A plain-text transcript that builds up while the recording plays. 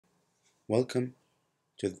Welcome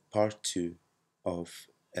to part 2 of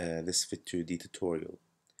this Fit2D tutorial.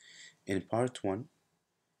 In part 1,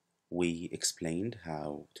 we explained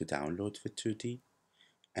how to download Fit2D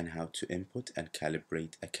and how to input and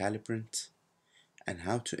calibrate a calibrant and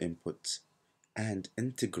how to input and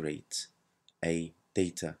integrate a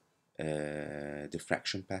data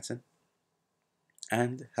diffraction pattern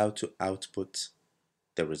and how to output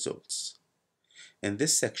the results. In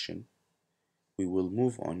this section, we will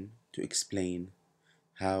move on to explain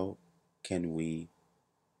how can we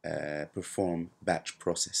perform batch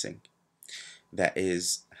processing. That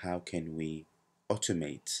is, how can we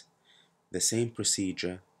automate the same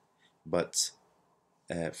procedure but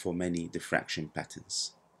for many diffraction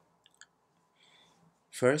patterns.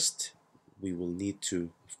 First, we will need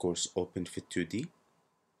to, of course, open Fit2D,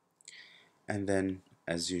 and then,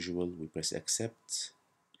 as usual, we press accept.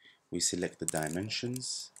 We select the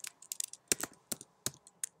dimensions.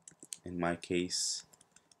 In my case,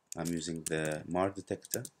 I'm using the MAR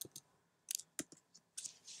detector,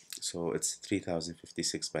 so it's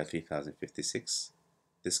 3056 by 3056.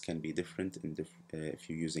 This can be different if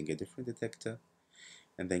you're using a different detector,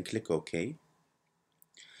 and then click OK.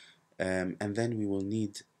 And then we will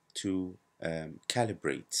need to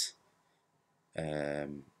calibrate,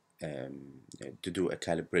 to do a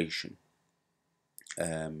calibration.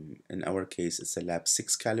 In our case, it's a lab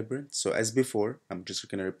 6 calibrant. So as before, I'm just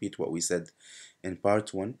going to repeat what we said in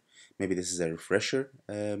part 1. Maybe this is a refresher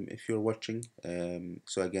if you're watching.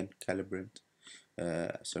 So again, calibrant.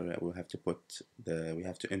 So we have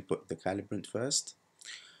to input the calibrant first.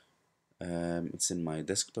 It's in my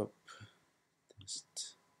desktop.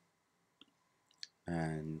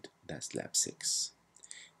 And that's lab 6.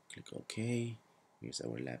 Click OK. Here's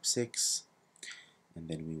our lab 6. And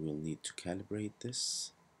then we will need to calibrate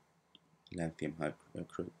this lanthanum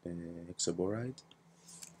hexaboride.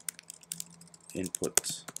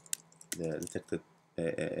 Input the detected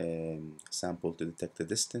sample to detect the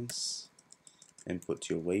distance. Input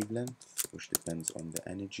your wavelength, which depends on the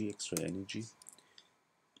energy, X-ray energy,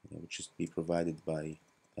 which should be provided by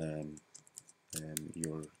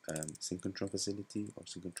your synchrotron facility or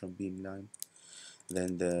synchrotron beamline.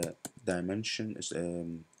 Then the dimension is,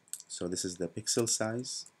 so this is the pixel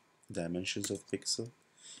size, dimensions of pixel.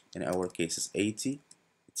 In our case is 80.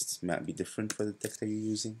 It might be different for the detector you're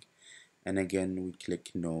using. And again, we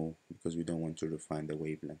click no because we don't want to refine the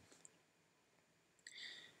wavelength.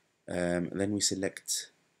 Then we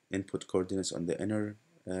select input coordinates on the inner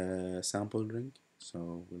sample ring.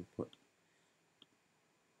 So we'll put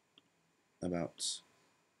about,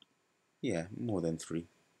 more than 3.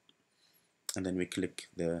 And then we click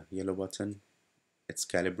the yellow button. It's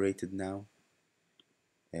calibrated now.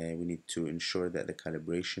 We need to ensure that the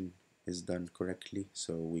calibration is done correctly.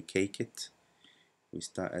 So we cake it. We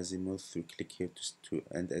start azimuth. We click here to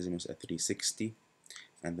end azimuth at 360.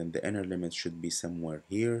 And then the inner limit should be somewhere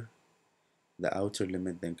here. The outer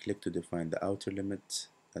limit, then click to define the outer limit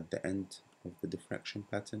at the end of the diffraction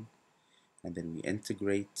pattern. And then we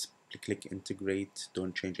integrate. Click integrate.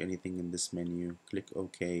 Don't change anything in this menu. Click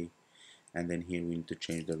OK. And then here we need to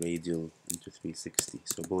change the radial into 360.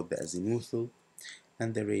 So both the azimuthal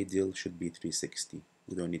and the radial should be 360.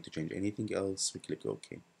 We don't need to change anything else. We click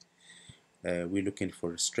OK. We're looking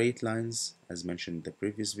for straight lines as mentioned in the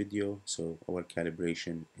previous video, so our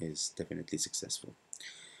calibration is definitely successful.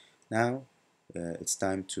 Now it's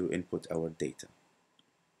time to input our data.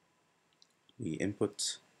 We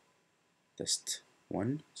input test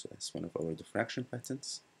 1, so that's one of our diffraction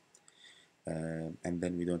patterns, and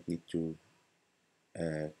then we don't need to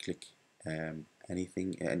click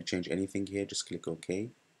anything and change anything here, just click OK.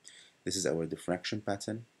 This is our diffraction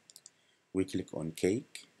pattern. We click on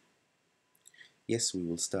cake. Yes, we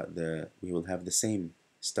will have the same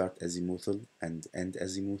start azimuthal and end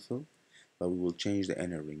azimuthal, but we will change the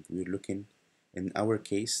inner ring. We're looking, in our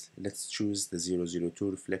case, let's choose the 002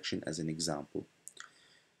 reflection as an example.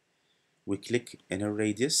 We click inner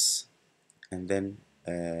radius, and then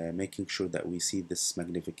making sure that we see this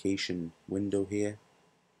magnification window here,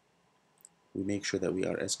 we make sure that we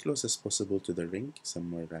are as close as possible to the ring,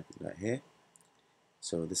 somewhere right here.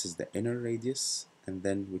 So this is the inner radius, and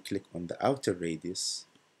then we click on the outer radius,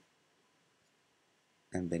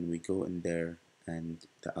 and then we go in there and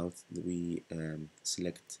we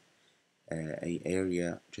select a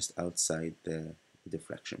area just outside the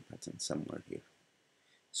diffraction pattern somewhere here.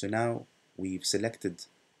 So now we've selected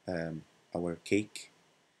our cake,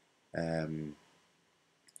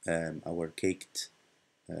 our caked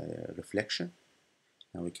reflection.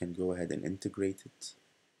 Now we can go ahead and integrate it.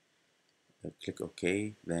 Click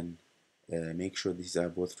OK, then make sure these are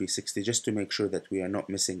both 360, just to make sure that we are not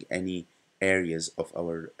missing any areas of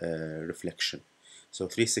our reflection. So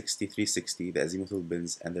 360, 360, the azimuthal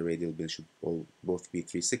bins and the radial bins should both be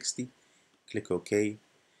 360. Click OK.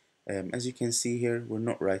 As you can see here, we're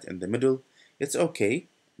not right in the middle. It's okay,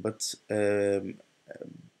 but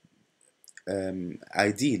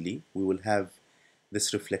ideally we will have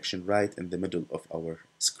this reflection right in the middle of our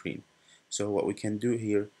screen. So what we can do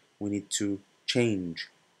here, we need to change,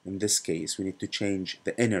 in this case, we need to change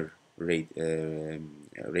the inner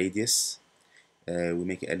radius. We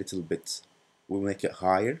make it a little bit, we'll make it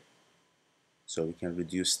higher so we can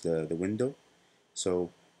reduce the window.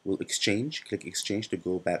 So we'll exchange, click exchange to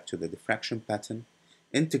go back to the diffraction pattern,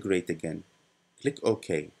 integrate again, click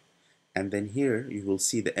OK, and then here you will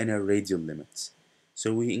see the inner radial limits.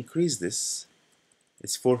 So we increase this,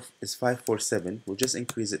 it's 547, we'll just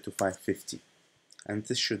increase it to 550, and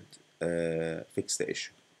this should fix the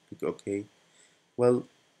issue. Click OK. Well,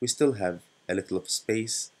 we still have a little of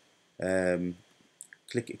space.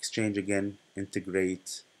 Click exchange again,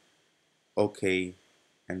 integrate, OK,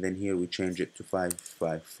 and then here we change it to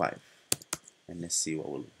 555, and let's see what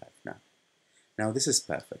we'll have now. Now this is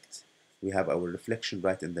perfect. We have our reflection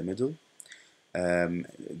right in the middle.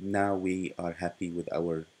 Now we are happy with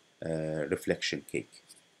our reflection cake.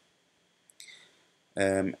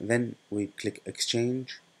 Then we click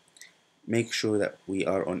exchange. Make sure that we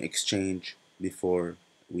are on exchange before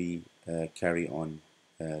we carry on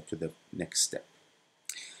to the next step.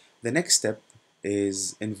 The next step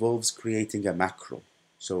involves creating a macro.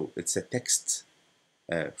 So it's a text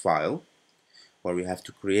file where we have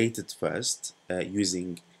to create it first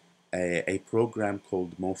using a program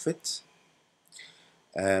called Mofit.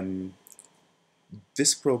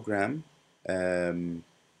 This program, you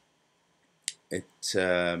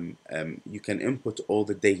can input all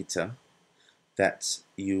the data that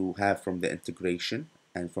you have from the integration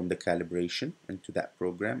and from the calibration into that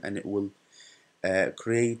program, and it will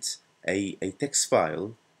create a text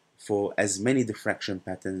file for as many diffraction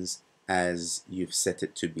patterns as you've set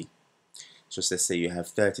it to be. So let's say you have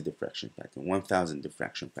 30 diffraction pattern, 1000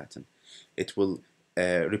 diffraction pattern. It will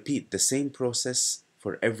repeat the same process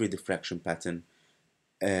for every diffraction pattern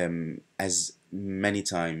as many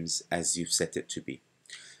times as you've set it to be.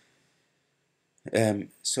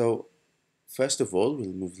 So first of all,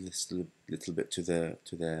 we'll move this little bit to the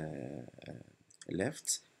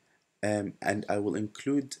left, and I will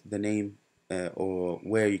include the name or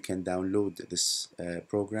where you can download this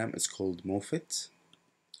program. It's called Mofit.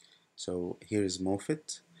 So here is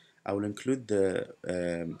Mofit. I will include the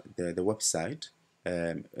website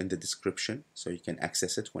in the description so you can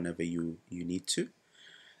access it whenever you need to.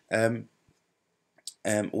 When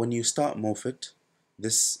you start Mofit,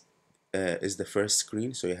 this is the first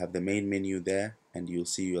screen. So you have the main menu there, and you'll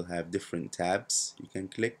see you'll have different tabs you can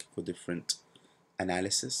click for different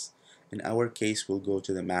analysis. In our case, we'll go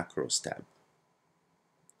to the macros tab.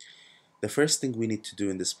 The first thing we need to do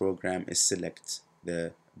in this program is select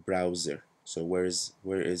the browser. So where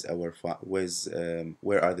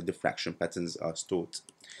are the diffraction patterns are stored?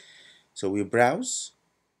 So we browse,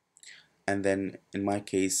 and then in my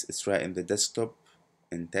case it's right in the desktop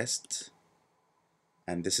in test,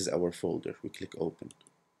 and this is our folder. We click open.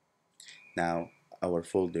 Now our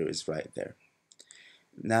folder is right there.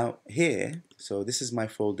 Now here, so this is my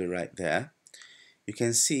folder right there. You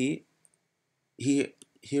can see here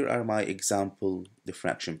are my example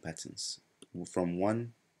diffraction patterns from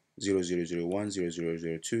 1, 0, 0, 0, 1, 0, 0,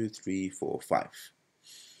 0, 2, 3, 4, 5.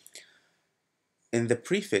 In the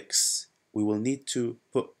prefix, we will need to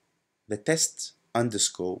put the test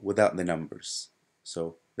underscore without the numbers.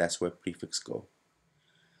 So that's where prefix go.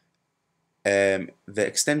 The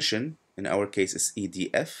extension in our case is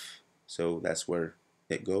EDF, so that's where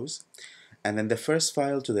it goes. And then the first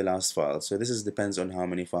file to the last file. So this depends on how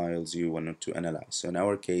many files you want to analyze. So in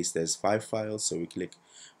our case, there's 5 files, so we click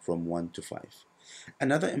from 1 to 5.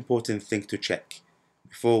 Another important thing to check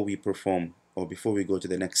before we perform or before we go to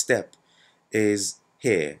the next step is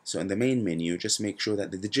here. So in the main menu, just make sure that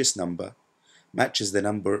the digits number matches the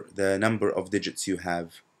number of digits you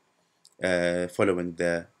have following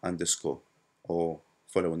the underscore or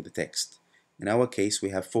following the text. In our case, we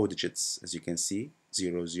have 4 digits, as you can see,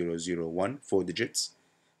 0, 0, 0, 1, 4 digits.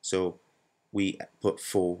 So we put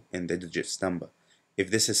 4 in the digits number. If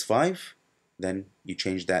this is 5, then you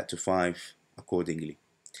change that to 5 accordingly.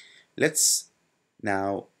 Let's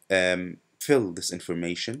now fill this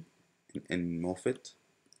information in Mofit.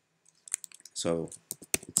 So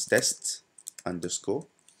it's test underscore.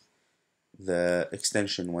 The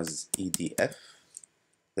extension was EDF.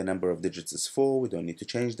 The number of digits is 4, we don't need to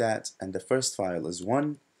change that, and the first file is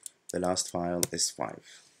 1, the last file is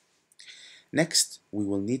 5. Next, we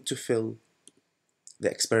will need to fill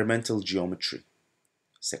the experimental geometry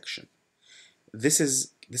section.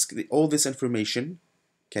 All this information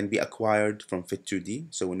can be acquired from Fit2D.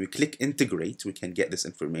 So when we click integrate, we can get this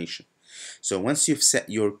information. So once you've set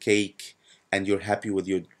your cake and you're happy with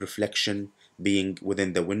your reflection being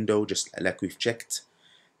within the window, just like we've checked,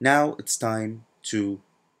 now it's time to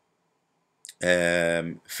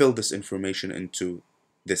fill this information into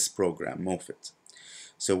this program, Mofit.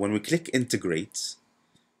 So when we click integrate,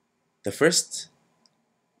 the first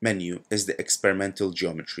menu is the experimental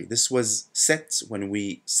geometry. This was set when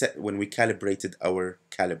we calibrated our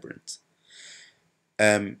calibrant.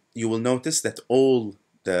 You will notice that all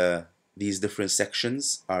these different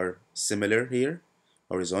sections are similar here: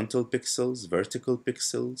 horizontal pixels, vertical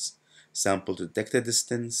pixels, sample to detected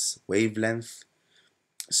distance, wavelength.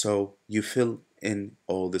 So you fill in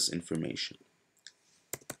all this information: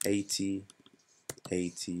 80,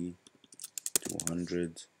 80,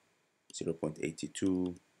 200,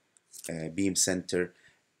 0.82, beam center.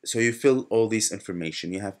 So you fill all this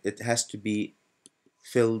information. It has to be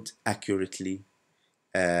filled accurately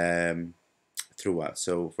throughout.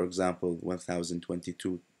 So for example,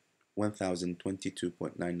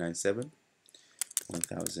 1022.997,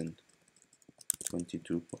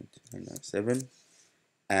 1022.997,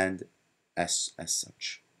 and as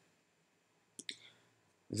such.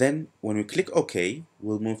 Then when we click OK,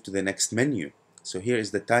 we'll move to the next menu. So here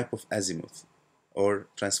is the type of azimuth or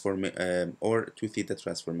 2 theta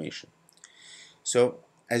transformation. So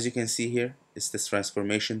as you can see here, it's this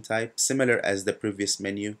transformation type. Similar as the previous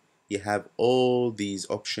menu, you have all these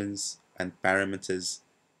options and parameters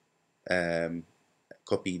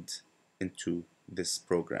copied into this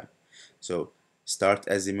program. So start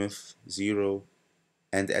azimuth 0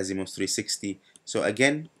 and azimuth 360. So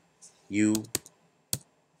again, you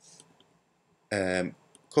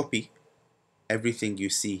copy everything you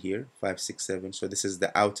see here, 5, 6, 7. So this is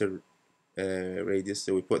the outer radius.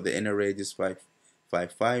 So we put the inner radius 5,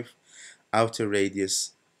 5, 5, outer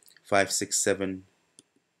radius 5, 6, 7,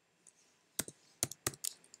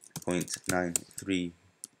 0.93,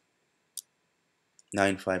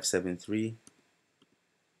 9573,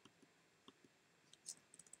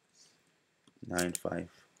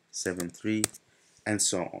 9573, and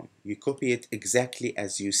so on. You copy it exactly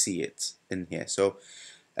as you see it in here. So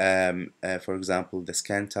for example, the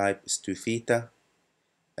scan type is 2 theta,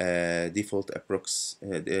 default approx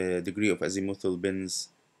degree of azimuthal bends,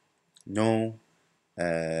 no,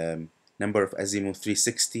 number of azimuth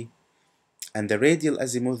 360, and the radial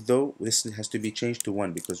azimuth, though, this has to be changed to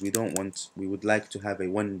 1 because we would like to have a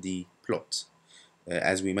 1D plot,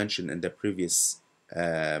 as we mentioned in the previous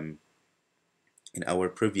in our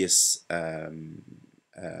previous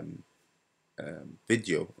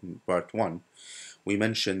video in part 1. We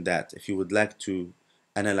mentioned that if you would like to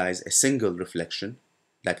analyze a single reflection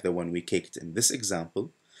like the one we caked in this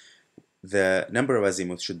example, the number of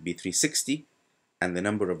azimuth should be 360 and the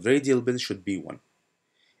number of radial bends should be 1.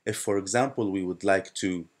 If, for example, we would like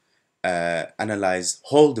to analyze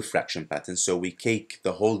whole diffraction pattern, so we cake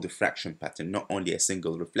the whole diffraction pattern, not only a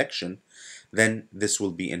single reflection, then this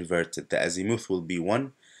will be inverted. The azimuth will be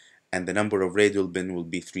 1 and the number of radial bend will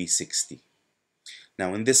be 360.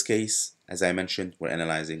 Now in this case, as I mentioned, we're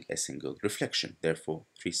analyzing a single reflection, therefore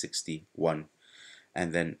 361.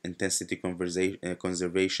 And then intensity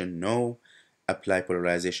conservation, no. Apply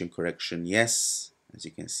polarization correction, yes. As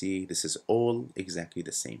you can see, this is all exactly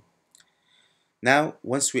the same. Now,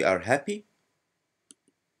 once we are happy,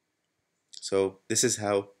 so this is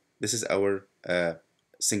our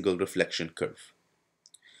single reflection curve.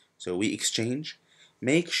 So we exchange.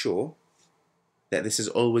 Make sure that this is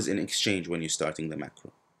always in exchange when you're starting the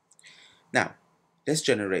macro. Now, let's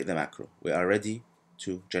generate the macro. We are ready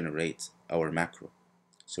to generate our macro.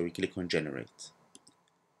 So we click on generate.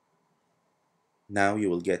 Now you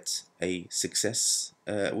will get a success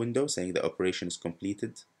window saying the operation is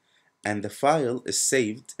completed, and the file is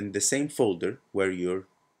saved in the same folder where your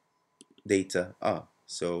data are.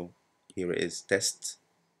 So here it is,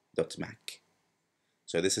 test.mac.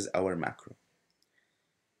 So this is our macro.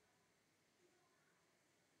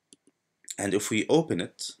 And if we open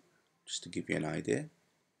it, just to give you an idea,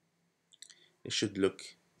 it should look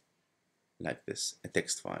like this, a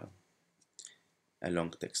text file, a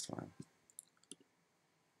long text file.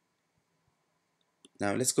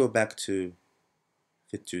 Now let's go back to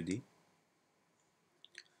Fit2D.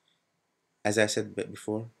 As I said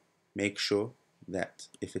before, make sure that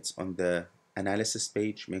if it's on the analysis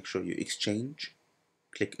page, make sure you exchange,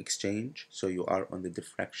 click exchange, so you are on the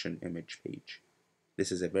diffraction image page.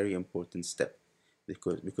 This is a very important step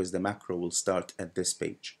because the macro will start at this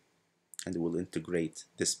page and it will integrate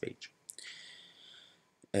this page.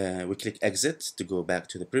 We click exit to go back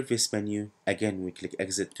to the previous menu. Again, we click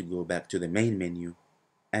exit to go back to the main menu,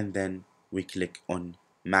 and then we click on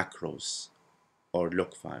macros or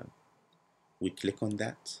log file. We click on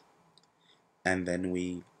that, and then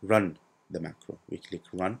we run the macro. We click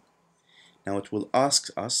run. Now it will ask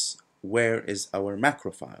us where is our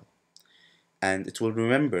macro file, and it will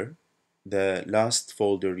remember the last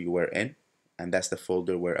folder you were in, and that's the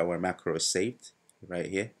folder where our macro is saved. Right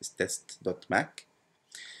here is test.mac.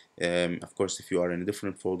 Of course, if you are in a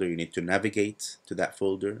different folder, you need to navigate to that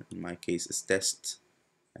folder. In my case, it's test,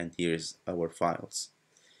 and here's our files.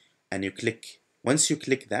 And you click, once you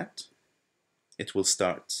click that, it will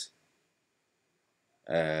start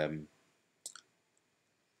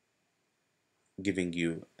giving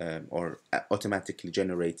you or automatically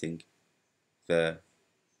generating the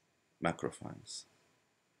macro files,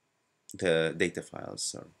 the data files,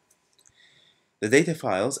 sorry. The data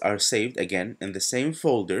files are saved again in the same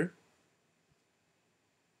folder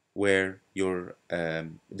where your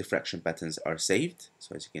diffraction patterns are saved.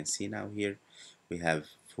 So as you can see now here, we have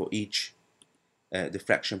for each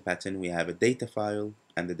diffraction pattern, we have a data file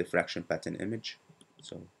and the diffraction pattern image.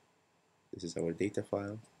 So this is our data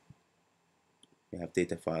file. We have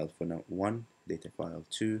data file for now 1, data file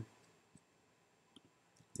 2,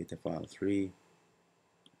 data file 3.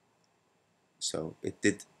 So it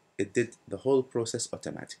did the whole process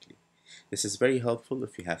automatically. This is very helpful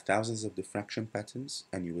if you have thousands of diffraction patterns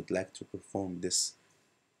and you would like to perform this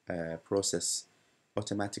process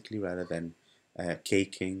automatically rather than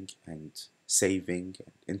caking and saving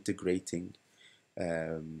and integrating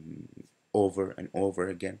over and over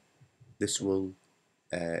again. This will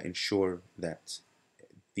ensure that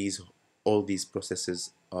all these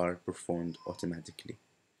processes are performed automatically.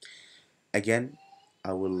 Again,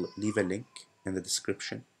 I will leave a link in the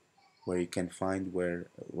description where you can find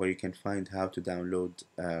how to download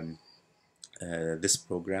this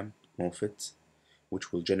program, Mofit,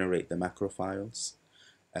 which will generate the macro files,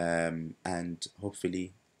 and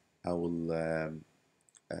hopefully I will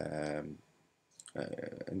in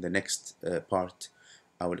the next part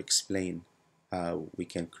I will explain how we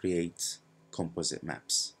can create composite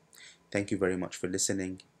maps. Thank you very much for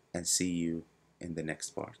listening, and see you in the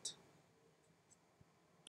next part.